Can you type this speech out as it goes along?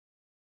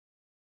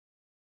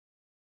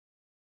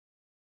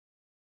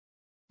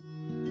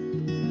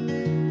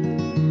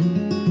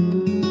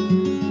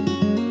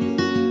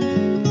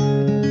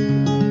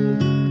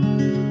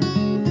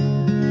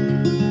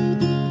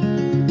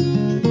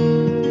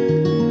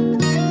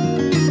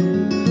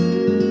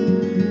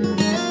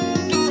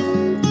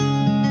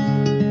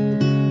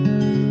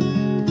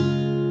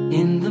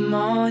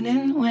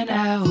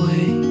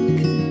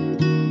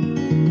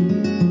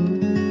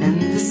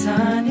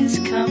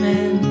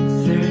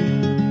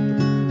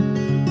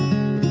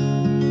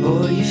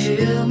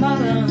fill my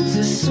lungs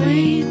with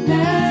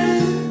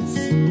sweetness,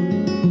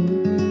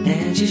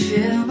 and you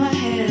fill my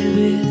head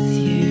with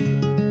you.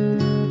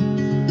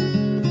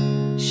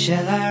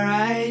 Shall I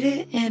write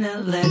it in a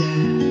letter?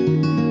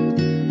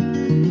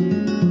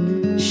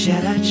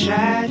 Shall I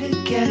try to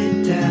get it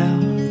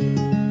down?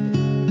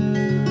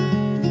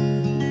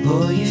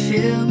 Oh, you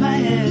fill my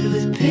head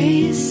with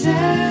pieces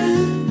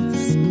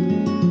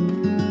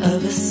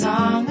of a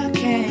song I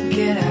can't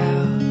get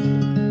out.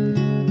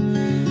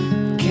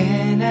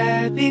 Can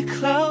I be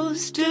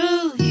close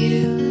to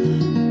you?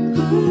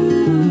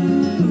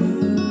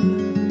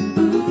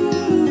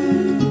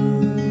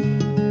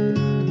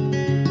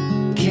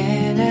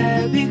 Can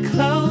I be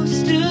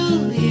close to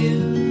you?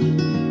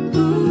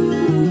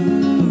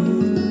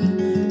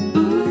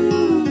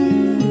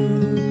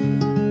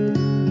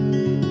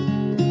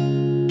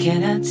 Can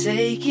I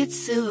take you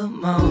to a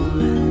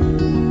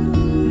moment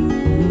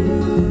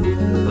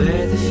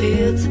where the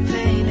fields are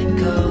painted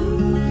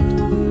gold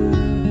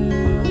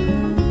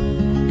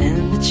and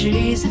the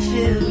trees are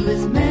filled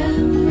with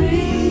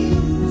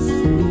memories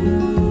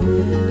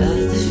of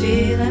the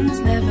feelings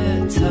never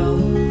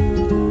told?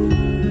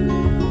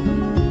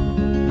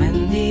 When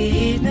the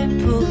evening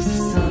pulls the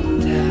sun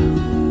down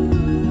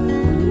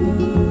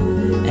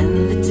and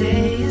the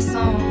day is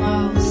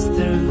almost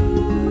through,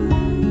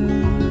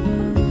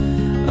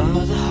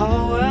 the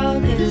whole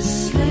world is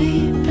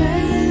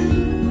sleeping,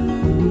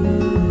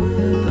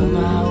 but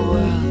my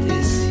world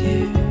is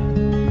you.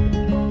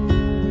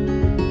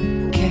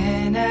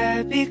 Can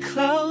I be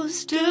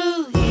close to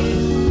you?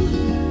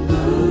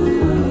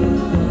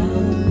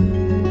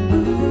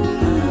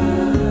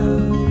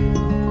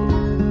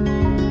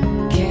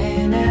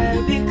 Can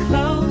I be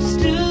close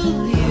to you?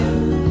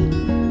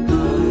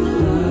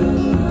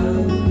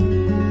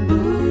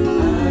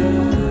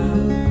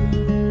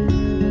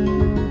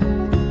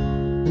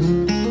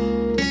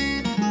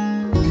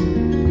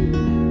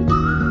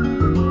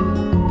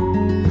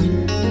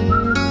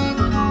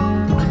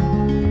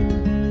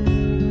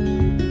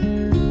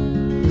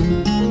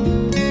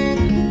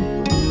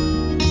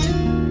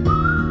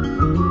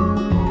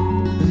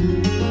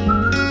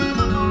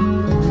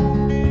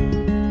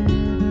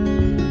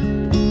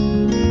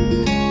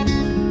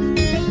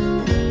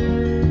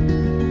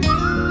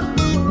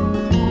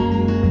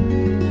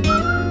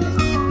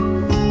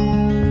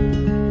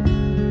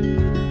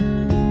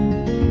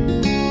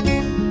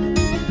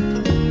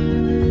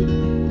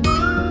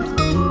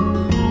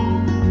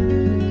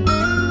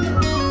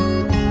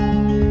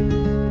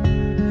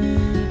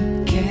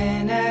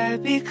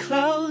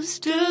 Close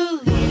to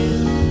you.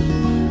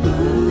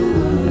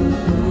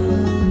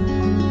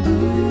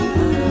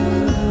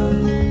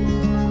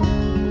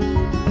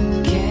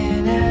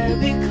 Can I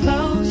be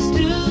close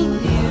to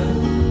you?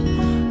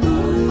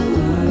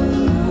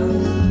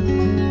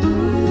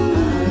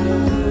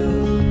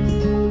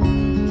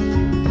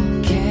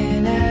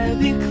 Can I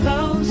be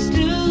close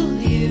to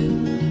you?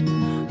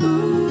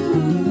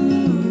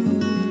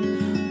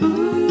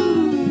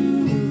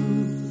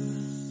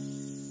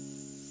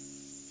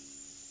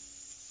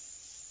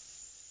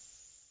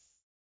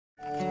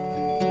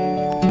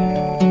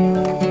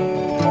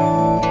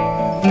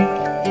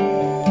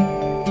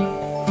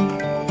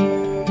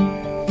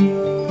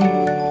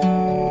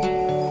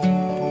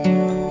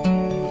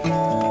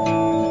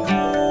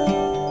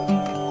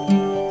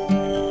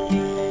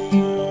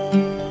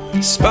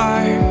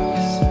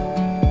 Sparks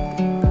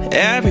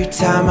every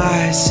time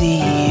I see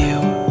you.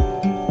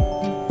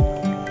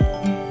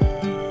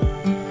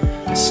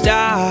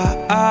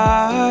 Stars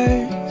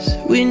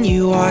when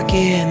you walk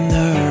in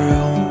the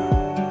room.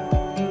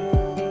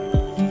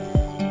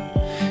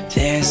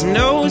 There's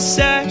no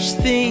such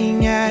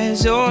thing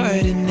as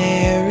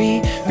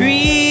ordinary.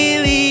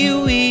 Really,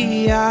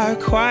 we are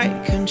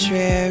quite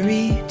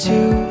contrary to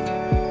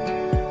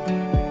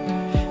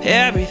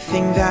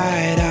everything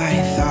that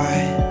I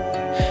thought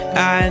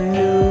I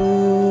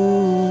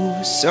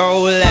knew.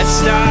 So let's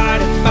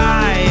start a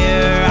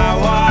fire. I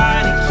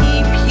wanna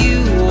keep you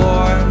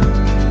warm.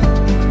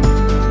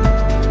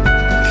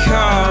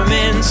 Come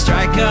and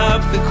strike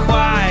up the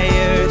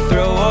choir,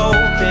 throw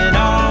open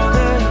all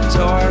the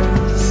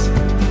doors.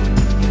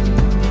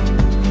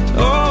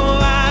 Oh,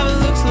 I've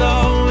looked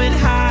low and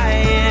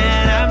high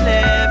and I've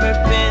never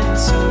been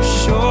so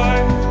sure.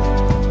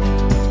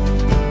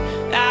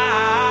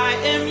 I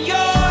am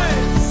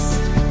yours.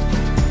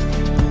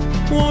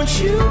 Won't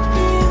you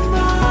be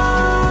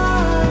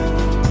mine?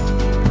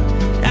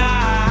 I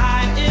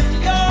am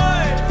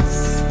yours.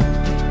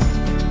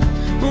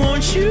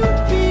 Won't you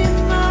be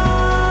mine?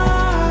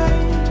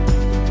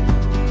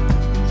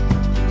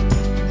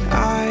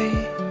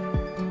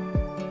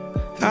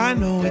 I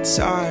know it's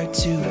hard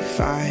to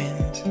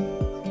find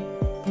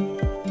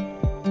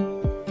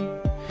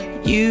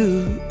you.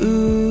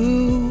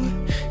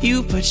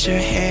 You put your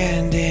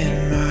hand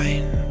in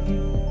mine.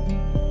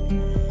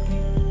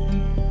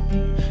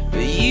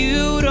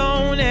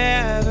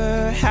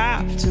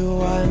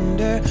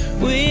 Wonder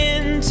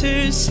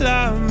winter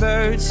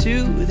slumber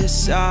to the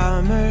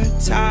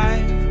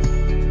summertime.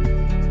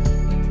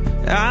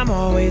 I I'm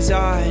always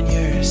on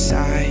your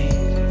side.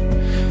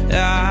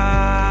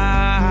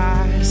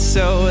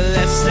 So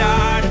let's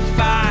start a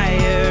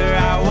fire.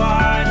 I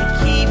wanna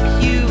keep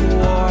you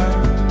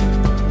warm.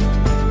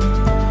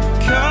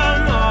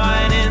 Come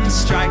on and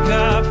strike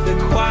up the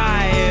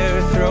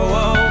choir. Throw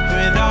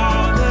open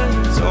all the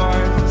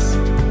doors.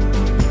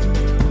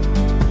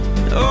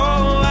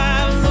 Oh,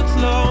 I've looked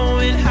low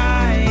and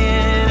high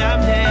and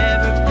I've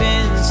never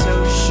been so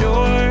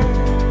sure.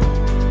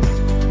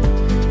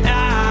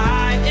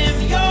 I am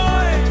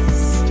yours.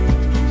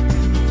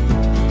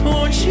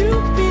 Won't you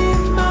be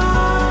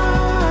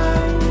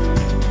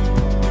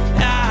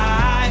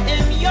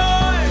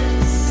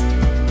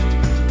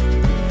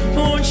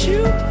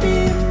you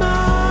be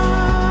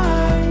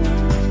mine?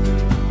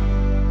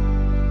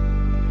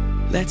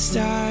 Let's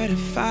start a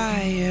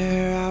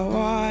fire. I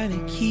wanna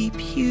keep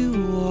you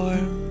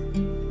warm.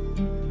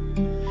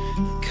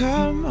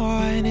 Come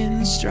on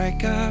and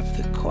strike up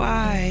the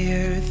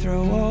choir.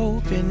 Throw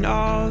open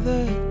all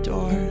the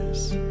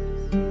doors.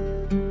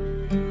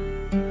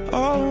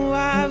 Oh,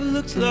 I've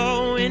looked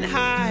low and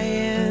high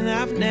and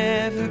I've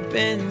never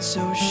been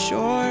so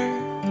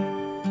sure.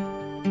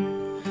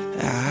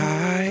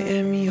 I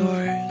am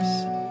yours,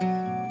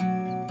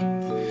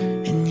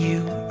 and you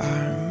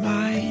are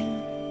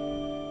mine.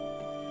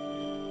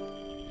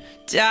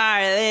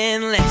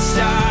 Darling, let's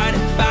start a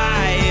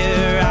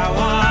fire. I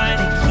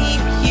wanna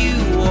keep you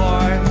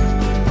warm.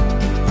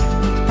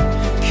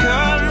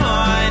 Come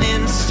on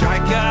and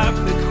strike up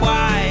the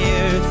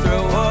choir.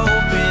 Throw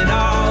open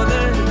all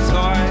the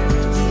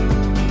doors.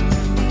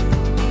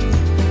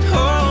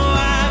 Oh,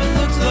 I've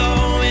looked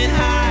low and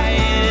high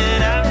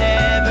and I've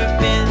never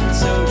been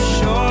so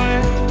sure.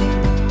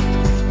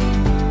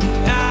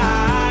 I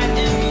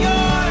am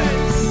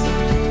yours,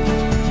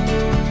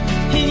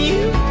 and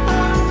you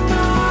are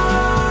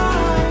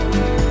mine.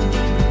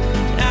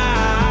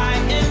 I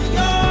am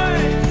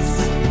yours,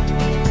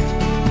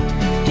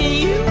 and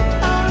you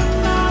are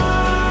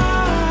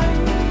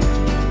mine.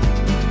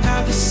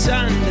 How the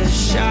sun does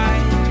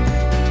shine,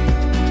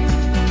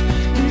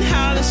 and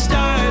how the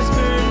stars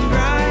burn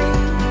bright.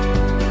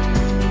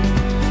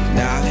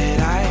 Now that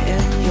I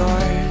am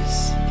yours,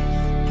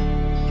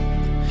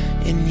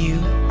 and you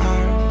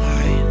are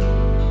mine.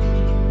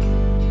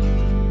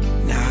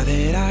 Now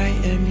that I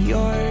am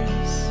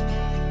yours,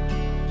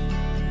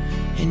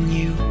 and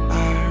you